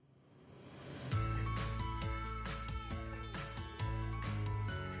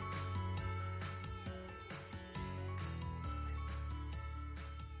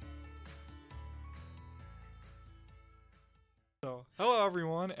So, hello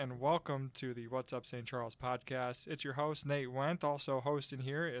everyone, and welcome to the What's Up St. Charles podcast. It's your host, Nate Wendt. Also hosting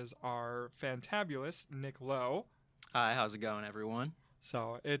here is our fantabulous Nick Lowe. Hi, how's it going, everyone?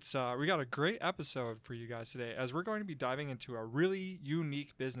 So, it's we got a great episode for you guys today, as we're going to be diving into a really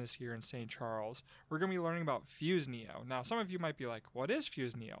unique business here in St. Charles. We're going to be learning about Fuse Neo. Now, some of you might be like, what is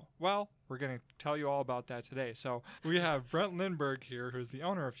Fuse Neo? Well, we're going to tell you all about that today. So, we have Brent Lindbergh here, who's the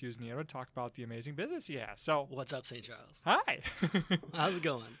owner of Fuse Neo, to talk about the amazing business he has. So, What's up, St. Charles? hi. How's it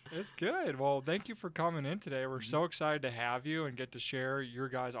going? It's good. Well, thank you for coming in today. We're so excited to have you and get to share your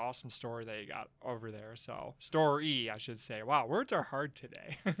guys' awesome story that you got over there. So, story, I should say. Wow, words are hard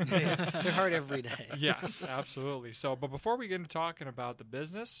today. They're hard every day. Yes, absolutely. So, but before we get into talking about the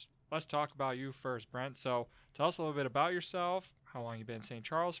business, let's talk about you first, Brent. So, tell us a little bit about yourself, how long you've been in St.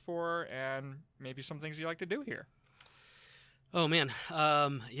 Charles for, and maybe some things you like to do here. Oh, man.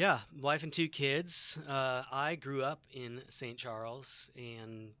 Yeah, wife and two kids. I grew up in St. Charles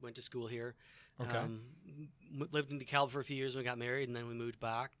and went to school here. Okay. Lived in DeKalb for a few years when we got married, and then we moved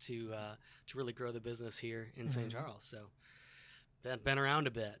back to really grow the business here in St. Charles. So, been around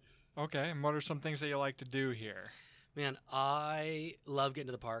a bit. Okay, and what are some things that you like to do here? Man, I love getting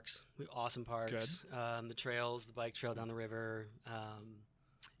to the parks. We have awesome parks. Good. The trails, the bike trail down the river.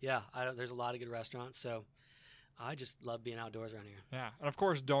 There's a lot of good restaurants. So I just love being outdoors around here. Yeah, and of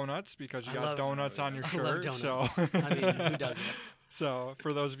course donuts, because you I got love- donuts on your I shirt. love donuts. So, I mean, who doesn't? So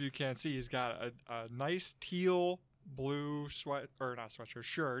for those of you who can't see, he's got a nice teal blue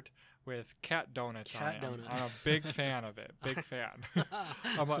shirt with cat donuts Cat on it. donuts. I'm a big fan of it. Big fan.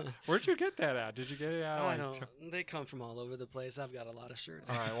 I'm like, where'd you get that at? Did you get it at? I don't. They come from all over the place. I've got a lot of shirts.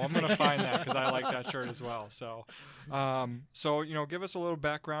 All right. Well, I'm gonna find that because I like that shirt as well. So, give us a little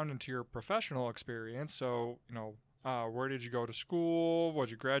background into your professional experience. So, where did you go to school? What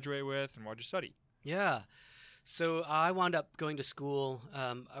did you graduate with? And what did you study? Yeah. So I wound up going to school.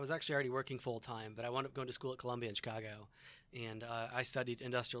 I was actually already working full time, but I wound up going to school at Columbia in Chicago, and I studied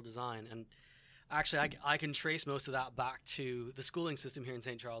industrial design. And actually, I can trace most of that back to the schooling system here in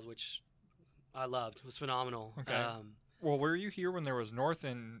St. Charles, which I loved. It was phenomenal. Okay. Well, were you here when there was North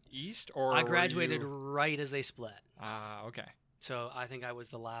and East, or I graduated right as they split. Okay. So I think I was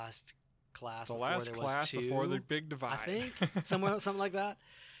the last class. The before last there class was two, before the big divide. I think something like that.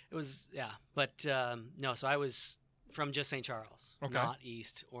 It was, yeah. But no, so I was from just St. Charles, Okay. not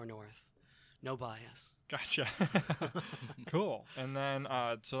East or North. No bias. Gotcha. Cool. And then,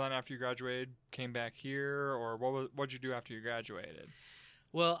 so then after you graduated, came back here, or what'd you do after you graduated?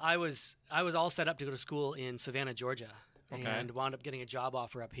 Well, I was all set up to go to school in Savannah, Georgia, Okay. and wound up getting a job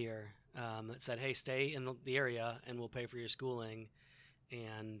offer up here that said, "Hey, stay in the area, and we'll pay for your schooling,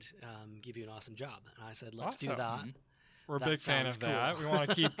 and give you an awesome job." And I said, "Let's do Awesome. that." We're a That big fan of sounds that. cool. We want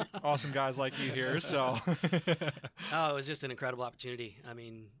to keep awesome guys like you here, so. Oh, it was just an incredible opportunity. I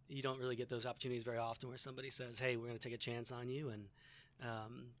mean, you don't really get those opportunities very often where somebody says, "Hey, we're going to take a chance on you and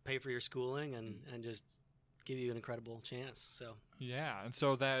pay for your schooling and just give you an incredible chance." So Yeah, and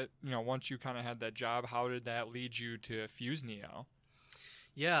so that, once you kind of had that job, how did that lead you to Fuse Neo?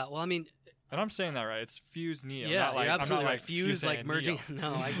 yeah, well, I mean, And I'm saying that right. It's Fuse Neo. yeah, not like, you're absolutely I'm not right. like Fuse, like merging. Neo.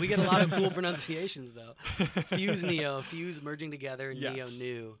 No, we get a lot of cool pronunciations though. Fuse Neo, Fuse merging together, Yes.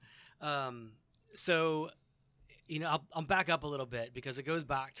 Neo new. So, I'll back up a little bit because it goes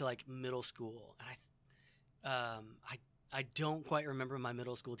back to like middle school, and I don't quite remember my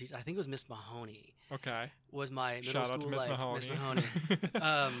middle school teacher. I think it was Miss Mahoney. Okay. Was my middle Shout school out to Miss Mahoney. Miss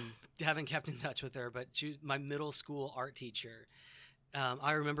Mahoney. Haven't kept in touch with her, but she was my middle school art teacher.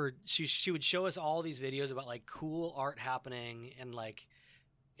 I remember she would show us all these videos about like cool art happening and like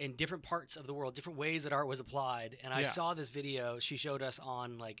in different parts of the world, different ways that art was applied. And I Yeah. saw this video she showed us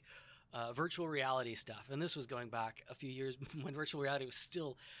on like virtual reality stuff. And this was going back a few years when virtual reality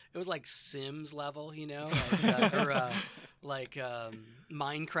was like Sims level, like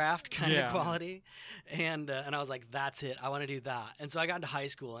Minecraft kind Yeah. of quality. And I was like, that's it. I want to do that. And so I got into high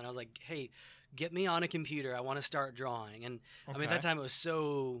school and I was like, hey, get me on a computer. I want to start drawing. And I mean, at that Okay. time it was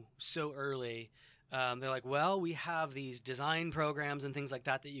so early. They're like, well, we have these design programs and things like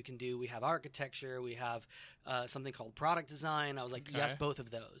that you can do. We have architecture. We have something called product design. I was like, Okay. yes, both of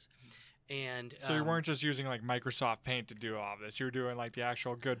those. And So you weren't just using like Microsoft Paint to do all of this. You were doing like the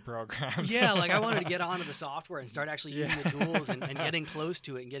actual good programs. yeah, like I wanted to get onto the software and start actually using Yeah. the tools and getting close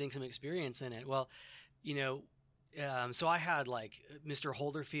to it and getting some experience in it. Well, so I had like Mr.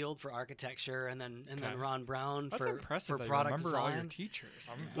 Holderfield for architecture and then Okay. Ron Brown That's for impressive that product you remember all your design. teachers.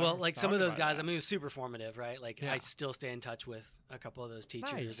 Well, I'm like some of astounded those by guys, that. I mean, it was super formative, right? Like Yeah. I still stay in touch with a couple of those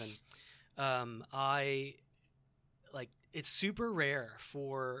teachers, Nice. and I like it's super rare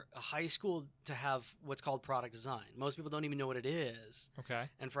for a high school to have what's called product design. Most people don't even know what it is. Okay.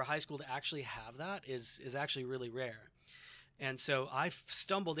 And for a high school to actually have that is actually really rare. And so I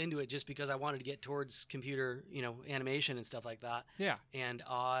stumbled into it just because I wanted to get towards computer, animation and stuff like that. Yeah. And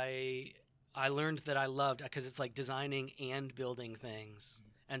I learned that I loved, because it's like designing and building things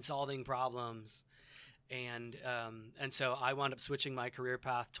and solving problems. And so I wound up switching my career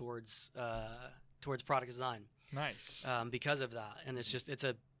path towards product design. Nice. Because of that. And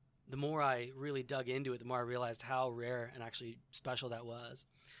the more I really dug into it, the more I realized how rare and actually special that was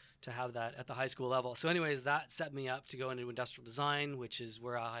to have that at the high school level. So anyways, that set me up to go into industrial design, which is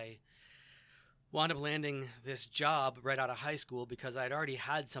where I wound up landing this job right out of high school because I'd already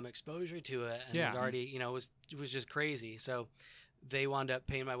had some exposure to it and was already, it was just crazy. So they wound up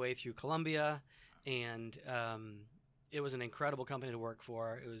paying my way through Columbia, and it was an incredible company to work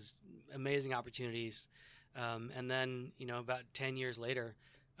for. It was amazing opportunities. And then, about 10 years later,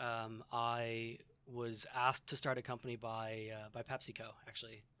 I was asked to start a company by PepsiCo,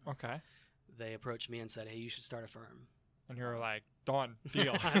 actually. Okay. They approached me and said, "Hey, you should start a firm." And you were like, "Done,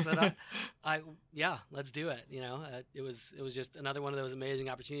 deal." I said, "Yeah, let's do it." It was just another one of those amazing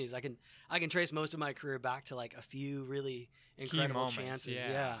opportunities. I can trace most of my career back to like a few really incredible chances.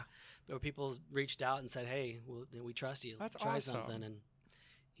 Yeah. Where people reached out and said, "Hey, we trust you. That's try awesome. something." And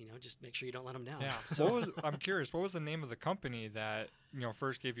just make sure you don't let them down. Yeah. So I'm curious, what was the name of the company that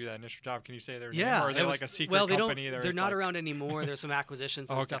first gave you that initial job? Can you say their name? Yeah, Or are they like a secret company? They're not around anymore. There's some acquisitions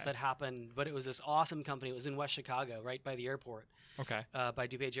and stuff that happened, but it was this awesome company. It was in West Chicago, right by the airport. Okay. By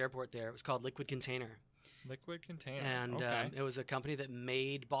DuPage Airport there. It was called Liquid Container. Liquid Container. And it was a company that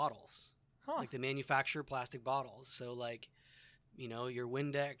made bottles. Huh. Like they manufacture plastic bottles. So like, your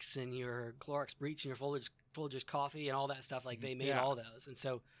Windex and your Clorox bleach and your Folgers coffee and all that stuff, like they made all those. And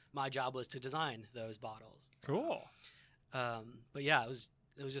so my job was to design those bottles. Cool. But yeah, it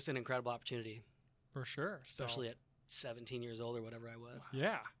was just an incredible opportunity. For sure. Especially at 17 years old or whatever I was.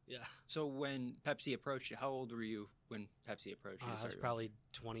 Yeah. Yeah. So when Pepsi approached you, how old were you when Pepsi approached you? I was probably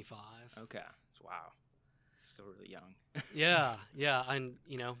 25. Okay. Wow. Still really young. Yeah. And,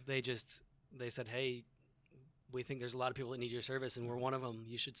 they said, "Hey, we think there's a lot of people that need your service and we're one of them.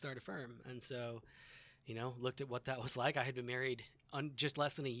 You should start a firm." And so, looked at what that was like. I had been married just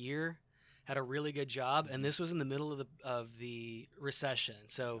less than a year, had a really good job, and this was in the middle of the recession.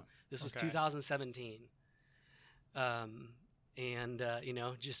 So this was 2017.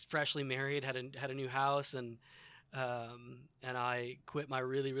 Just freshly married, had a new house, and I quit my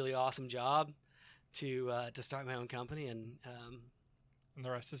really, really awesome job to start my own company, and the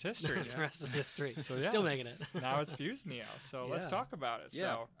rest is history. The rest is history. So still making it. Now it's Fuse Neo. So let's talk about it.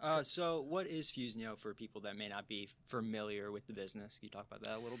 Yeah. So what is Fuse Neo for people that may not be familiar with the business? Can you talk about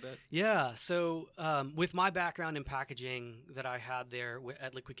that a little bit? Yeah. So with my background in packaging that I had there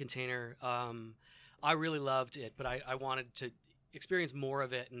at Liquid Container, I really loved it, but I wanted to experience more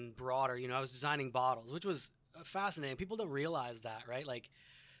of it and broader. I was designing bottles, which was fascinating. People don't realize that, right? Like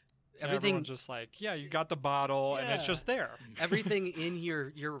everyone's just like, you got the bottle and it's just there. Everything in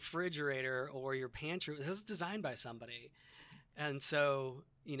your refrigerator or your pantry, this is designed by somebody. And so,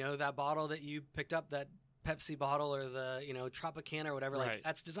 that bottle that you picked up, that Pepsi bottle or the, Tropicana or whatever, like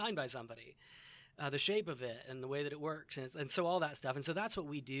that's designed by somebody. The shape of it and the way that it works. And so all that stuff. And so that's what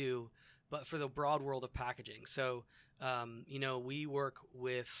we do, but for the broad world of packaging. So,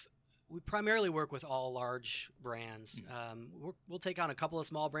 we primarily work with all large brands. We'll take on a couple of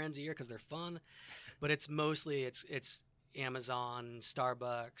small brands a year because they're fun, but it's mostly it's Amazon,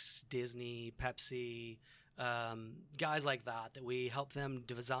 Starbucks, Disney, Pepsi, guys like that we help them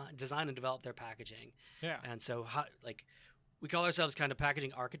design and develop their packaging. Yeah. And so we call ourselves kind of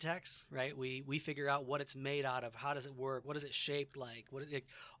packaging architects, right? We figure out what it's made out of, how does it work, what is it shaped like,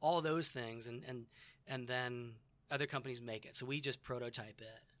 all those things, and then other companies make it. So we just prototype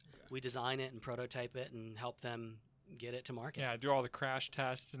it. We design it and prototype it and help them get it to market. Yeah, do all the crash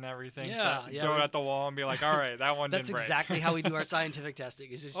tests and everything. Yeah, throw it at the wall and be like, all right, that one didn't break. That's exactly how we do our scientific testing.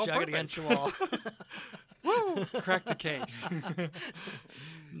 Is just chug it against the wall. Woo! Crack the case.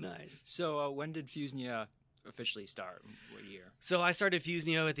 Nice. So when did Fuse Neo officially start? What year? So I started Fuse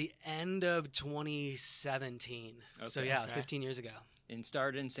Neo at the end of 2017. Okay. So 15 years ago. And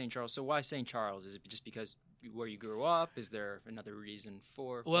started in St. Charles. So why St. Charles? Is it just because where you grew up? Is there another reason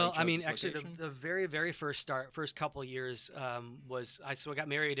for? Well, I mean, actually, the very, very first couple of years I got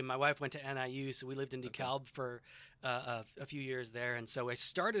married and my wife went to NIU, so we lived in DeKalb for a few years there, and so I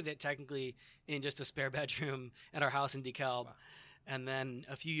started it technically in just a spare bedroom at our house in DeKalb. And then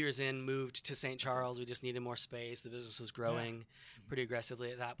a few years in, moved to St. Charles. We just needed more space. The business was growing pretty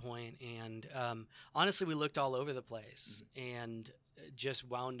aggressively at that point. And honestly, we looked all over the place and just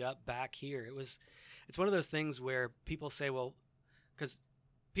wound up back here. It's one of those things where people say, well, because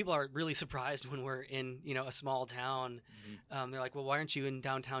people are really surprised when we're in, a small town. They're like, well, why aren't you in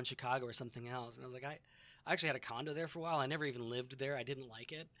downtown Chicago or something else? And I was like, I actually had a condo there for a while. I never even lived there. I didn't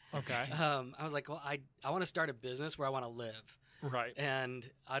like it. Okay. I was like, well, I want to start a business where I want to live. Right. And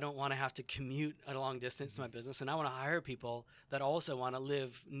I don't want to have to commute a long distance to my business. And I want to hire people that also want to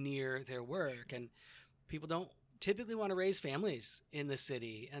live near their work. And people don't typically want to raise families in the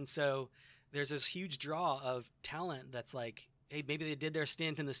city. And so there's this huge draw of talent that's like, hey, maybe they did their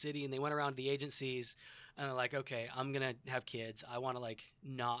stint in the city and they went around to the agencies and they're like, okay, I'm going to have kids. I want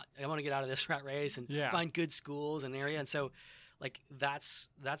to get out of this rat race and find good schools and area. And so that's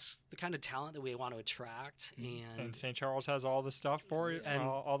the kind of talent that we want to attract. And St. Charles has all the stuff for it, and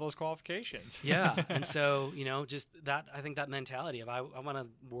all those qualifications. Yeah. And so, just that, I think that mentality of I want to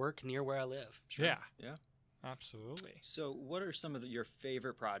work near where I live. Sure. Yeah. Yeah. Absolutely. So what are some of your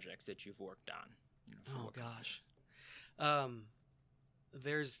favorite projects that you've worked on? Oh gosh.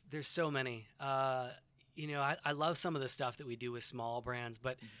 There's so many. I love some of the stuff that we do with small brands,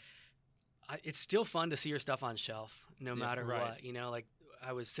 but it's still fun to see your stuff on shelf no matter what. Like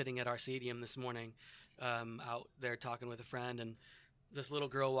I was sitting at Arcadium this morning out there talking with a friend, and this little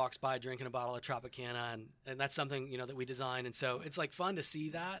girl walks by drinking a bottle of Tropicana, and that's something, that we designed. And so it's like fun to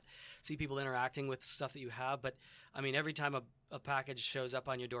see people interacting with stuff that you have. But I mean, every time a package shows up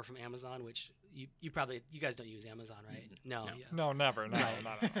on your door from Amazon, which you guys don't use Amazon, right? No. Yeah. No, never. No,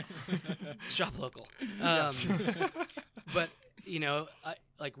 no. Shop local. But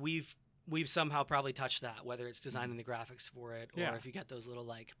we've somehow probably touched that, whether it's designing the graphics for it, or if you get those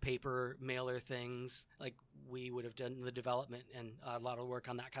little paper mailer things, we would have done the development and a lot of work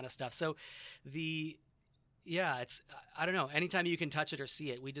on that kind of stuff. So it's, I don't know, anytime you can touch it or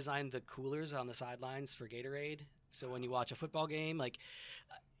see it. We designed the coolers on the sidelines for Gatorade. So when you watch a football game,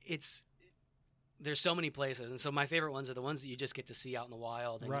 there's so many places. And so my favorite ones are the ones that you just get to see out in the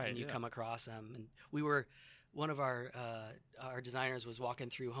wild and you come across them. And one of our designers was walking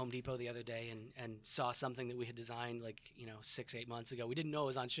through Home Depot the other day and saw something that we had designed 6-8 months ago. We didn't know it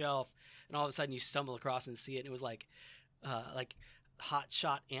was on shelf, and all of a sudden you stumble across and see it, and it was like hot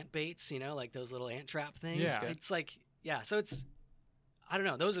shot ant baits, like those little ant trap things. Yeah. It's so it's, I don't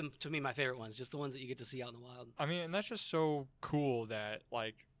know, those are to me my favorite ones, just the ones that you get to see out in the wild. I mean, and that's just so cool that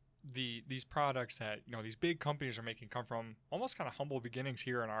these products that these big companies are making come from almost kind of humble beginnings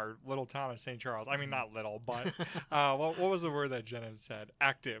here in our little town of St. Charles. I mean, not little, but what was the word that Jenna said?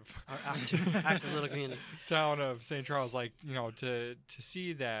 Active. Our active little community. Town of St. Charles, to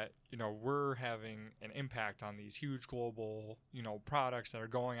see that we're having an impact on these huge global products that are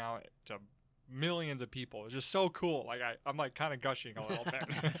going out to millions of people. It's just so cool. I'm kind of gushing a little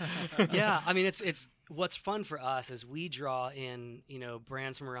bit. Yeah, I mean, it's what's fun for us is we draw in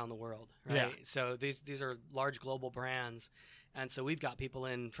brands from around the world, right? Yeah. So these are large global brands, and so we've got people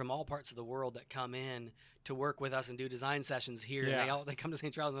in from all parts of the world that come in to work with us and do design sessions here. Yeah. And they come to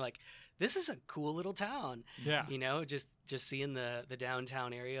St. Charles and they're like, this is a cool little town. Yeah. Just seeing the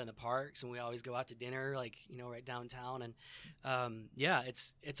downtown area and the parks, and we always go out to dinner right downtown, and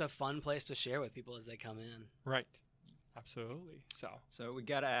it's a fun place to share with people as they come in. Right. Absolutely. So we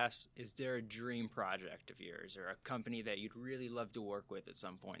got to ask, is there a dream project of yours or a company that you'd really love to work with at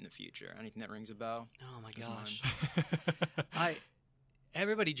some point in the future? Anything that rings a bell? Oh my gosh.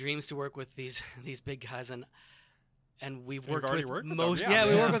 Everybody dreams to work with these big guys, and we've worked with most. Them, yeah.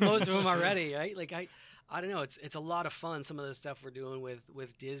 We work with most of them already, right? I don't know. It's a lot of fun. Some of the stuff we're doing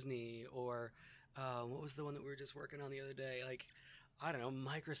with Disney, or what was the one that we were just working on the other day? I don't know,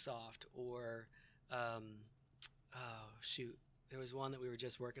 Microsoft, or there was one that we were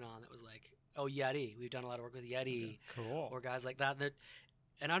just working on that was Yeti. We've done a lot of work with Yeti. Cool. Or guys like that.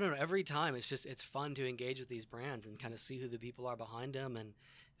 And I don't know, every time it's fun to engage with these brands and kind of see who the people are behind them,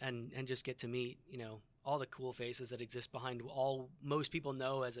 and just get to meet, all the cool faces that exist behind most people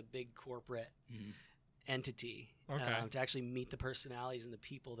know as a big corporate entity. Okay. To actually meet the personalities and the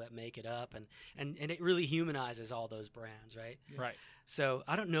people that make it up, and it really humanizes all those brands, right? Right. So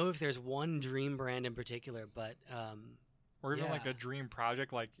I don't know if there's one dream brand in particular, but or even a dream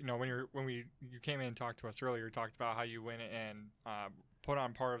project, when you came in and talked to us earlier, you talked about how you went and put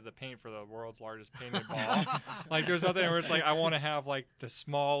on part of the paint for the world's largest painted ball. There's nothing where it's I want to have the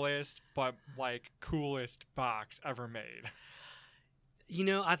smallest but coolest box ever made.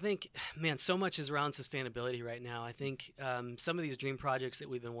 I think, man, so much is around sustainability right now. I think some of these dream projects that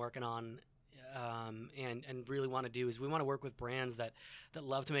we've been working on, and really want to do is we want to work with brands that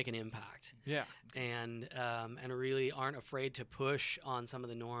love to make an impact. Yeah. And really aren't afraid to push on some of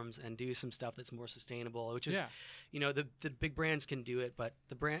the norms and do some stuff that's more sustainable, which is, the big brands can do it, but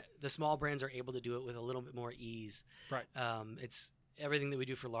the small brands are able to do it with a little bit more ease. Right. It's everything that we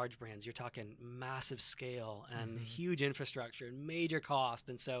do for large brands. You're talking massive scale and huge infrastructure and major cost.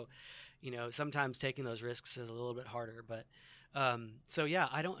 And so, sometimes taking those risks is a little bit harder, but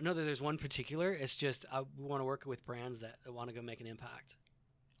I don't know that there's one particular. It's just we want to work with brands that want to go make an impact.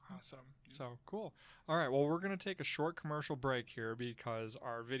 Awesome. So cool. All right. Well, we're going to take a short commercial break here because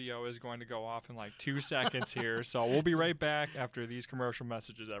our video is going to go off in like 2 seconds here. So we'll be right back after these commercial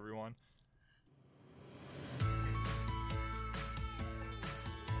messages, everyone.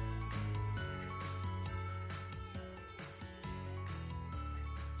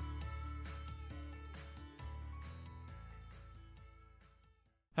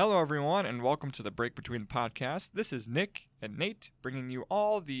 Hello, everyone, and welcome to the Break Between the Podcast. This is Nick and Nate bringing you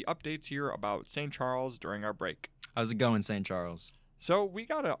all the updates here about St. Charles during our break. How's it going, St. Charles? So we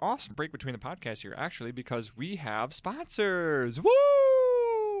got an awesome Break Between the Podcast here, actually, because we have sponsors.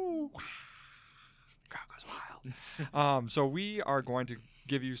 Woo! Crowd goes wild. So we are going to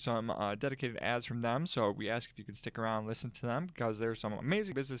give you some dedicated ads from them. So we ask if you can stick around and listen to them because there's some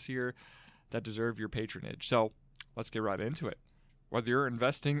amazing business here that deserve your patronage. So let's get right into it. Whether you're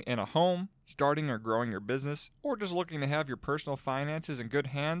investing in a home, starting or growing your business, or just looking to have your personal finances in good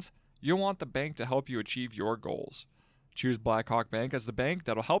hands, you'll want the bank to help you achieve your goals. Choose Blackhawk Bank as the bank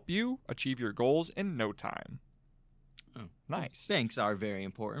that'll help you achieve your goals in no time. Oh, nice. Banks are very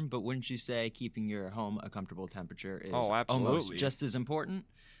important, but wouldn't you say keeping your home a comfortable temperature is absolutely. almost just as important?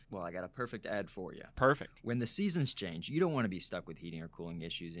 Well, I got a perfect ad for you. Perfect. When the seasons change, you don't want to be stuck with heating or cooling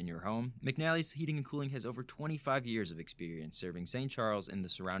issues in your home. McNally's Heating and Cooling has over 25 years of experience serving St. Charles and the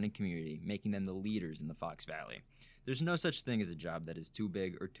surrounding community, making them the leaders in the Fox Valley. There's no such thing as a job that is too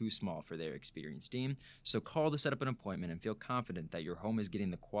big or too small for their experienced team, so call to set up an appointment and feel confident that your home is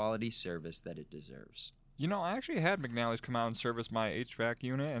getting the quality service that it deserves. I actually had McNally's come out and service my HVAC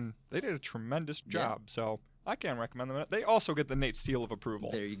unit, and they did a tremendous job, so I can't recommend them. They also get the Nate Seal of Approval.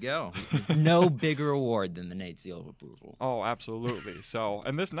 There you go. No bigger award than the Nate Seal of Approval. Oh, absolutely. So,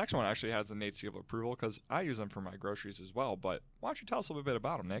 and this next one actually has the Nate Seal of Approval because I use them for my groceries as well. But why don't you tell us a little bit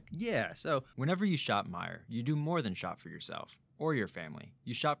about them, Nick? Yeah, so whenever you shop Meijer, you do more than shop for yourself or your family.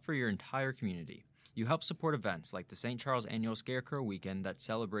 You shop for your entire community. You help support events like the St. Charles Annual Scarecrow Weekend that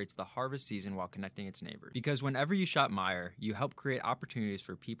celebrates the harvest season while connecting its neighbors. Because whenever you shop Meijer, you help create opportunities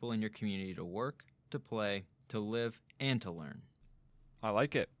for people in your community to work, to play, to live, and to learn. I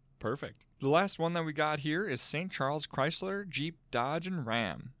like it. Perfect. The last one that we got here is St. Charles Chrysler, Jeep, Dodge, and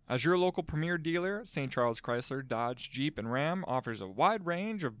Ram. As your local premier dealer, St. Charles Chrysler, Dodge, Jeep, and Ram offers a wide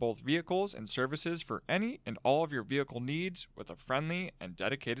range of both vehicles and services for any and all of your vehicle needs with a friendly and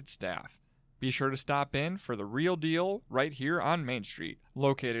dedicated staff. Be sure to stop in for the real deal right here on Main Street.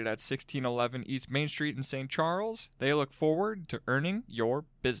 Located at 1611 East Main Street in St. Charles, they look forward to earning your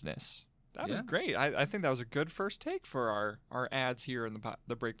business. That was great. I think that was a good first take for our ads here in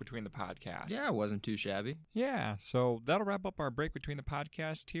the Break Between the Podcast. Yeah, it wasn't too shabby. Yeah, so that'll wrap up our Break Between the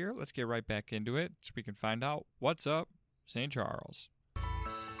Podcast here. Let's get right back into it so we can find out what's up, St. Charles.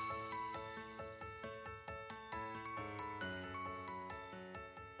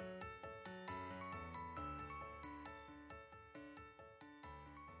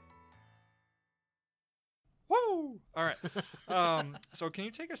 Woo! All right. So can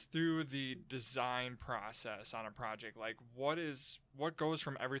you take us through the design process on a project? Like what goes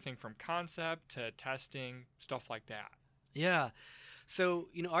from everything from concept to testing, stuff like that? Yeah. So,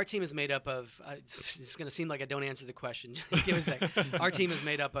 our team is made up of, it's going to seem like I don't answer the question. Give me a sec. Our team is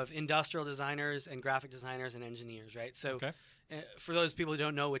made up of industrial designers and graphic designers and engineers, right? So for those people who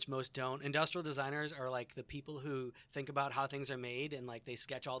don't know, which most don't, industrial designers are like the people who think about how things are made and like they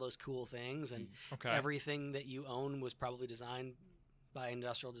sketch all those cool things, and everything that you own was probably designed by an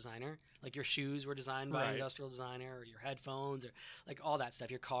industrial designer. Like your shoes were designed by an industrial designer, or your headphones, or like all that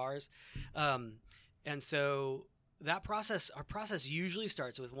stuff, your cars. And so our process usually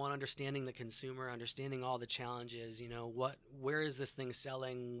starts with one, understanding the consumer, understanding all the challenges, where is this thing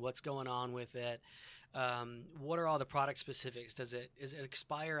selling? What's going on with it? What are all the product specifics? Is it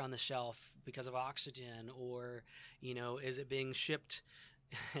expire on the shelf because of oxygen, or, is it being shipped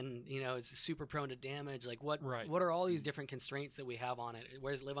and, it's super prone to damage? Like what are all these different constraints that we have on it?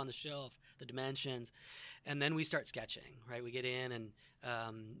 Where does it live on the shelf? The dimensions. And then we start sketching, right? We get in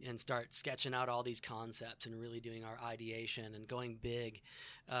and start sketching out all these concepts and really doing our ideation and going big.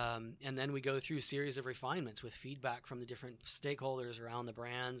 And then we go through a series of refinements with feedback from the different stakeholders around the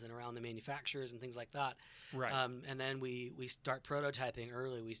brands and around the manufacturers and things like that. Right. And then we start prototyping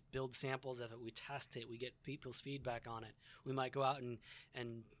early. We build samples of it. We test it. We get people's feedback on it. We might go out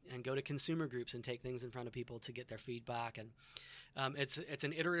and go to consumer groups and take things in front of people to get their feedback. And it's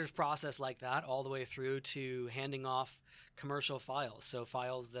an iterative process like that all the way through to handing off commercial files. So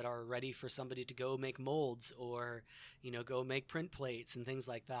files that are ready for somebody to go make molds or, go make print plates and things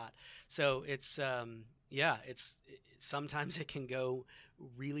like that. So it's sometimes it can go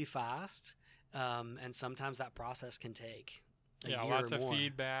really fast. And sometimes that process can take a year lots or of more.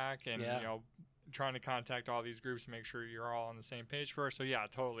 feedback and, trying to contact all these groups to make sure you're all on the same page first. So yeah,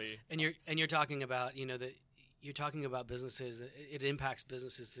 totally. And you're talking about, you're talking about businesses. It impacts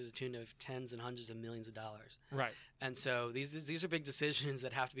businesses to the tune of tens and hundreds of millions of dollars. Right. And so these are big decisions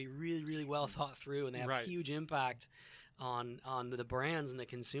that have to be really, really well thought through, and they have huge impact on the brands and the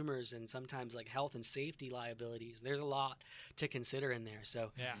consumers, and sometimes like health and safety liabilities. There's a lot to consider in there. So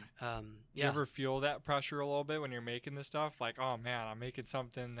Do you ever feel that pressure a little bit when you're making this stuff? Like, oh man, I'm making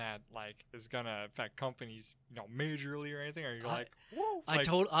something that like is gonna affect companies, majorly or anything? Or you're like,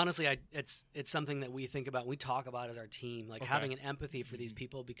 whoa? Honestly, it's something that we think about, and we talk about as our team, like having an empathy for these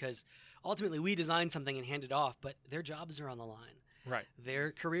people, because ultimately we design something and hand it off, but their jobs are on the line. Right.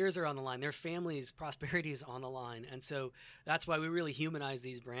 Their careers are on the line. Their families' prosperity is on the line. And so that's why we really humanize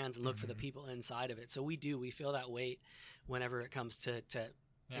these brands and look for the people inside of it. So we feel that weight whenever it comes to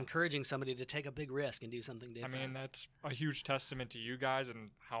encouraging somebody to take a big risk and do something different. I mean, that's a huge testament to you guys and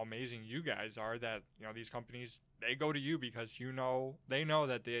how amazing you guys are, that, these companies, they go to you because they know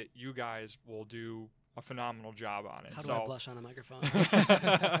that you guys will do a phenomenal job on it. How do I blush on a microphone?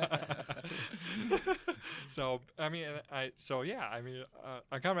 So, I mean, I'm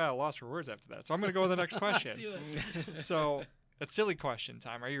kind of at a loss for words after that. So I'm going to go with the next question. Do it. So it's silly question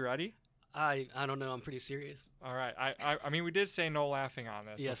time. Are you ready? I don't know. I'm pretty serious. All right. I mean, we did say no laughing on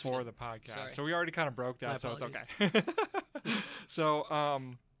this before the podcast. Sorry. So we already kind of broke that, My so it's apologies. okay. So,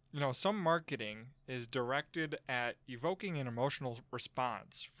 some marketing is directed at evoking an emotional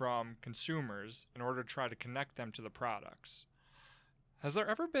response from consumers in order to try to connect them to the products. Has there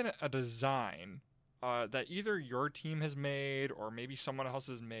ever been a design that either your team has made or maybe someone else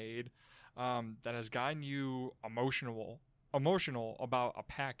has made that has gotten you emotional about a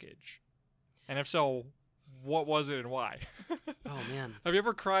package? And if so, what was it and why? Oh man! Have you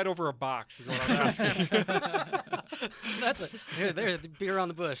ever cried over a box? Is what I'm asking. That's there. Beer on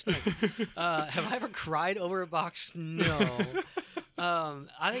the bush. Thanks. Have I ever cried over a box? No.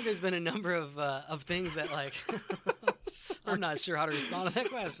 I think there's been a number of things that like I'm not sure how to respond to that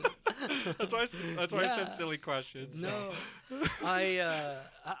question. That's why I said silly questions. So. No,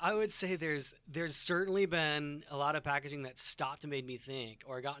 I would say there's certainly been a lot of packaging that stopped and made me think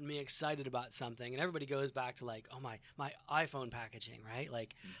or gotten me excited about something, and everybody goes back to like, oh my iPhone packaging, right?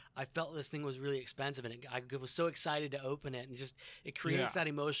 Like I felt this thing was really expensive, and I was so excited to open it, and it creates that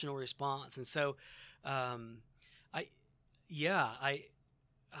emotional response, and so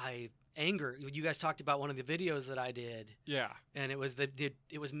anger. You guys talked about one of the videos that I did. Yeah. And it was it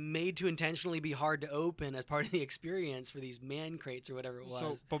was made to intentionally be hard to open as part of the experience for these man crates or whatever it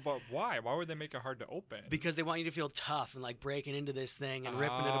was. So, but why? Why would they make it hard to open? Because they want you to feel tough and like breaking into this thing and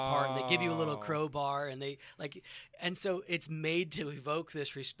ripping it apart, and they give you a little crowbar, and so it's made to evoke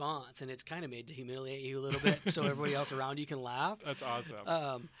this response, and it's kind of made to humiliate you a little bit so everybody else around you can laugh. That's awesome.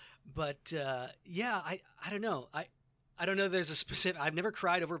 I don't know. I don't know. There's a specific. I've never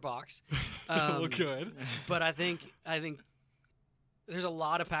cried over a box. Well, good. But I think there's a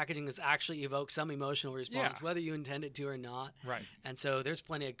lot of packaging that's actually evokes some emotional response, whether you intend it to or not. Right. And so there's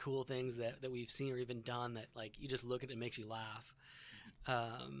plenty of cool things that we've seen or even done that like you just look at it and makes you laugh.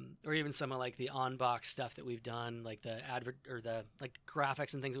 Or even some of like the on-box stuff that we've done, like the advert or the like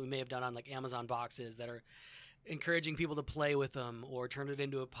graphics and things that we may have done on like Amazon boxes that are encouraging people to play with them or turn it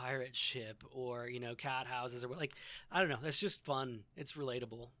into a pirate ship or, cat houses or like, I don't know. That's just fun. It's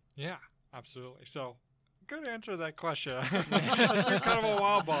relatable. Yeah, absolutely. So good answer to that question. You're kind of a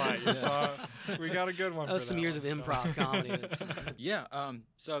wild boy. So we got a good one. That was some years of improv comedy. Yeah.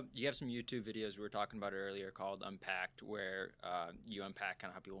 So you have some YouTube videos we were talking about earlier called Unpacked, where you unpack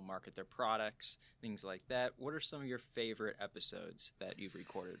kind of how people market their products, things like that. What are some of your favorite episodes that you've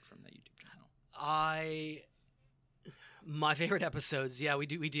recorded from that YouTube channel? My favorite episodes, yeah, we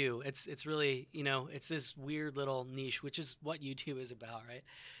do. It's really, it's this weird little niche, which is what YouTube is about, right?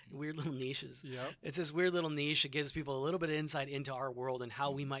 Weird little niches. Yep. It's this weird little niche. It gives people a little bit of insight into our world and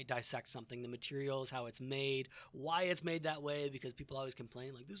how we might dissect something, the materials, how it's made, why it's made that way, because people always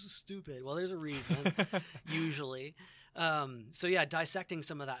complain like, this is stupid. Well, there's a reason, usually. So yeah, dissecting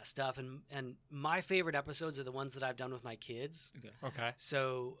some of that stuff, and my favorite episodes are the ones that I've done with my kids. Okay.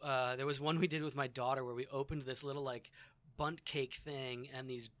 So there was one we did with my daughter where we opened this little like bunt cake thing, and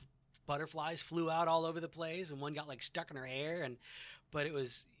these butterflies flew out all over the place, and one got like stuck in her hair, but it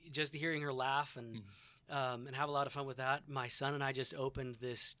was just hearing her laugh and have a lot of fun with that. My son and I just opened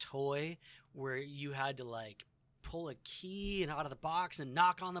this toy where you had to like pull a key and out of the box and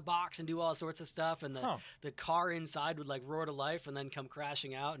knock on the box and do all sorts of stuff, and the car inside would like roar to life and then come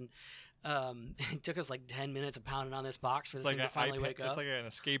crashing out, and it took us like 10 minutes of pounding on this box for this thing to finally wake up. It's like an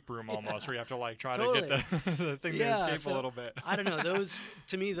escape room almost, where you have to like try to get the thing to escape a little bit. I don't know,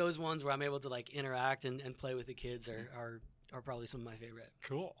 to me those ones where I'm able to like interact and play with the kids are probably some of my favorite.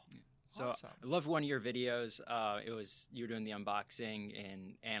 Cool. So awesome. I loved one of your videos. It was you were doing the unboxing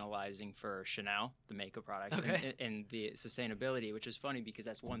and analyzing for Chanel, the makeup products, and the sustainability, which is funny because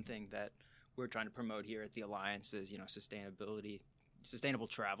that's one thing that we're trying to promote here at the Alliance is, sustainable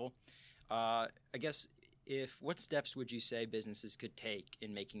travel. I guess what steps would you say businesses could take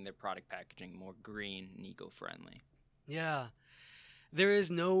in making their product packaging more green and eco-friendly? Yeah, there is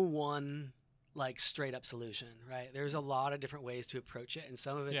no one like straight up solution, right? There's a lot of different ways to approach it, and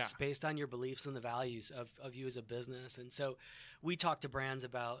some of it's based on your beliefs and the values of you as a business. And so we talk to brands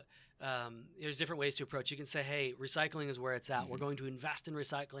about there's different ways to approach. You can say, hey, recycling is where it's at. We're going to invest in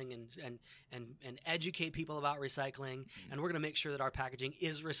recycling and educate people about recycling, and we're going to make sure that our packaging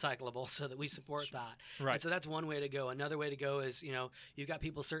is recyclable so that we support that. Right. And so that's one way to go. Another way to go is, you've got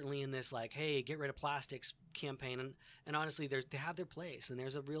people certainly in this like, hey, get rid of plastics campaign, and honestly, they have their place, and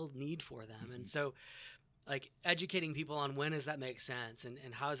there's a real need for them. And so like educating people on when does that make sense and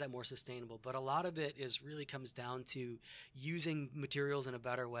how is that more sustainable. But a lot of it really comes down to using materials in a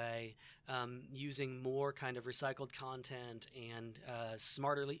better way, using more kind of recycled content and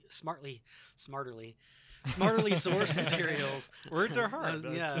smarterly sourced materials. Words are hard.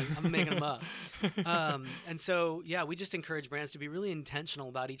 I'm making them up. And so, we just encourage brands to be really intentional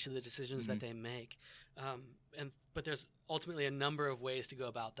about each of the decisions that they make. But there's ultimately a number of ways to go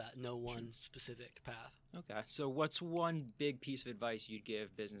about that. No one specific path. Okay. So what's one big piece of advice you'd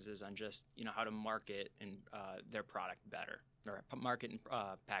give businesses on just, how to market and their product better, or market and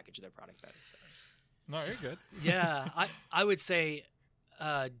package their product better? Sorry. No, you're good. Yeah. I would say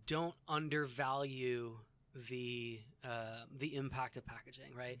don't undervalue the impact of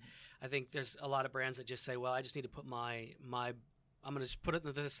packaging, right? I think there's a lot of brands that just say, well, I just need to put I'm going to just put it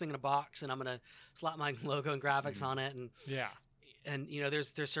in this thing in a box, and I'm going to slap my logo and graphics on it. And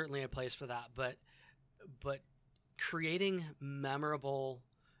there's certainly a place for that, but creating memorable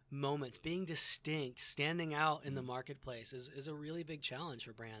moments, being distinct, standing out in the marketplace is a really big challenge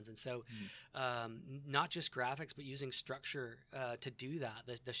for brands. And so not just graphics, but using structure to do that,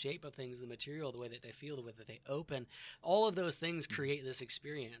 the shape of things, the material, the way that they feel, the way that they open, all of those things create this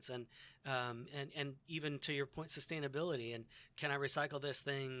experience. And even to your point, sustainability and can I recycle this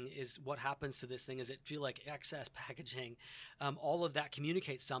thing, is what happens to this thing? Does it feel like excess packaging? All of that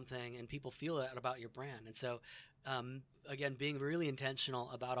communicates something, and people feel that about your brand. And so again, being really intentional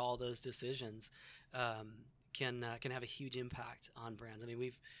about all those decisions can have a huge impact on brands. I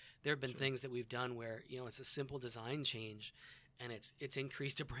mean, there have been things that we've done where it's a simple design change, and it's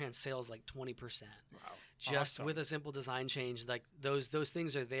increased a brand's sales like 20%. Wow! Just with a simple design change, like those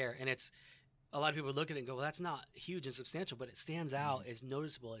things are there, and it's a lot of people look at it and go, well, that's not huge and substantial, but it stands out. It's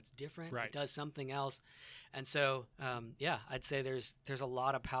noticeable. It's different. Right. It does something else. And so, I'd say there's a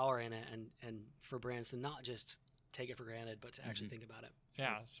lot of power in it, and for brands to not just take it for granted, but to actually think about it.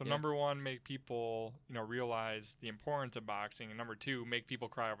 Yeah. So number one, make people realize the importance of boxing, and number two, make people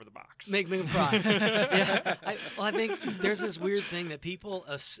cry over the box. Make them cry. I think there's this weird thing that people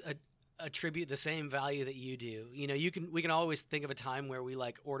attribute the same value that you do. We can always think of a time where we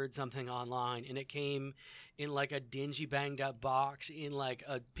like ordered something online and it came in like a dingy banged up box in like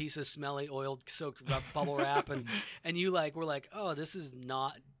a piece of smelly oiled soaked bubble wrap, and you like were like, oh, this is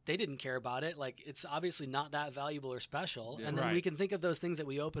not. They didn't care about it. Like, it's obviously not that valuable or special. Yeah, and then we can think of those things that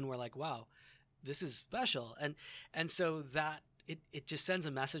we open. We're like, wow, this is special. And so that it just sends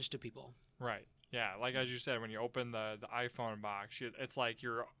a message to people. Right. Yeah. Like, as you said, when you open the iPhone box, it's like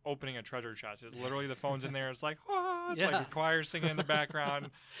you're opening a treasure chest. It's literally the phone's in there. It's like, oh, it's like a choir singing in the background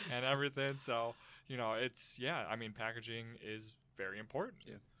and everything. So, packaging is very important.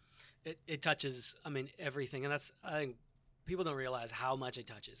 Yeah. It touches, everything. And that's, I think, people don't realize how much it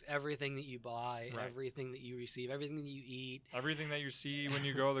touches everything that you buy, Right. everything that you receive, everything that you eat. Everything that you see when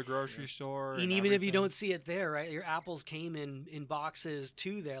you go to the grocery store. And even if you don't see it there, right? Your apples came in boxes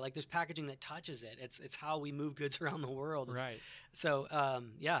too there. Like there's packaging that touches it. It's how we move goods around the world. Right. So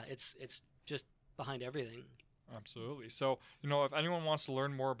it's just behind everything. Absolutely. So, if anyone wants to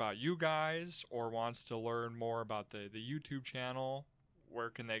learn more about you guys or wants to learn more about the YouTube channel, where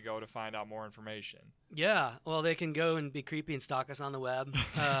can they go to find out more information? Yeah, well, they can go and be creepy and stalk us on the web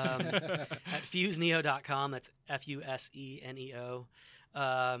at fuseneo.com. That's FUSENEO.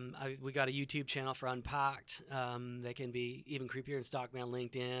 We got a YouTube channel for Unpacked. They can be even creepier and stalk me on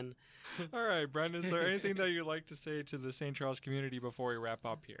LinkedIn. All right, Brent, is there anything that you'd like to say to the St. Charles community before we wrap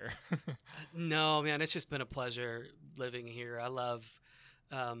up here? No, man, it's just been a pleasure living here. I love,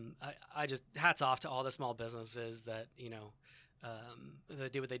 I just, hats off to all the small businesses that,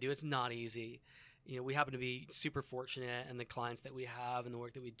 that do what they do. It's not easy. We happen to be super fortunate in the clients that we have and the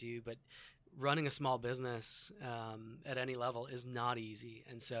work that we do, but running a small business at any level is not easy.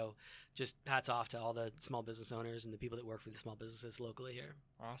 And so just hats off to all the small business owners and the people that work for the small businesses locally here.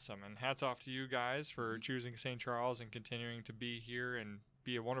 Awesome. And hats off to you guys for choosing St. Charles and continuing to be here and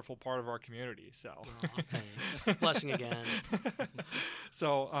be a wonderful part of our community. So, thanks. Blushing again.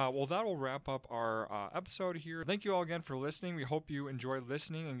 So, well, that will wrap up our episode here. Thank you all again for listening. We hope you enjoyed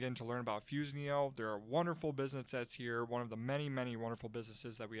listening and getting to learn about Fuse Neo. They're a wonderful business that's here, one of the many, many wonderful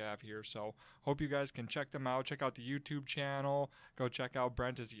businesses that we have here. So, hope you guys can check them out. Check out the YouTube channel. Go check out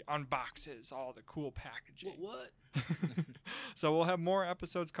Brent as he unboxes all the cool packaging. What? So, we'll have more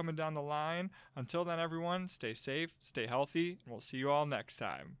episodes coming down the line. Until then, everyone, stay safe, stay healthy, and we'll see you all next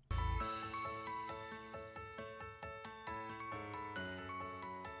time.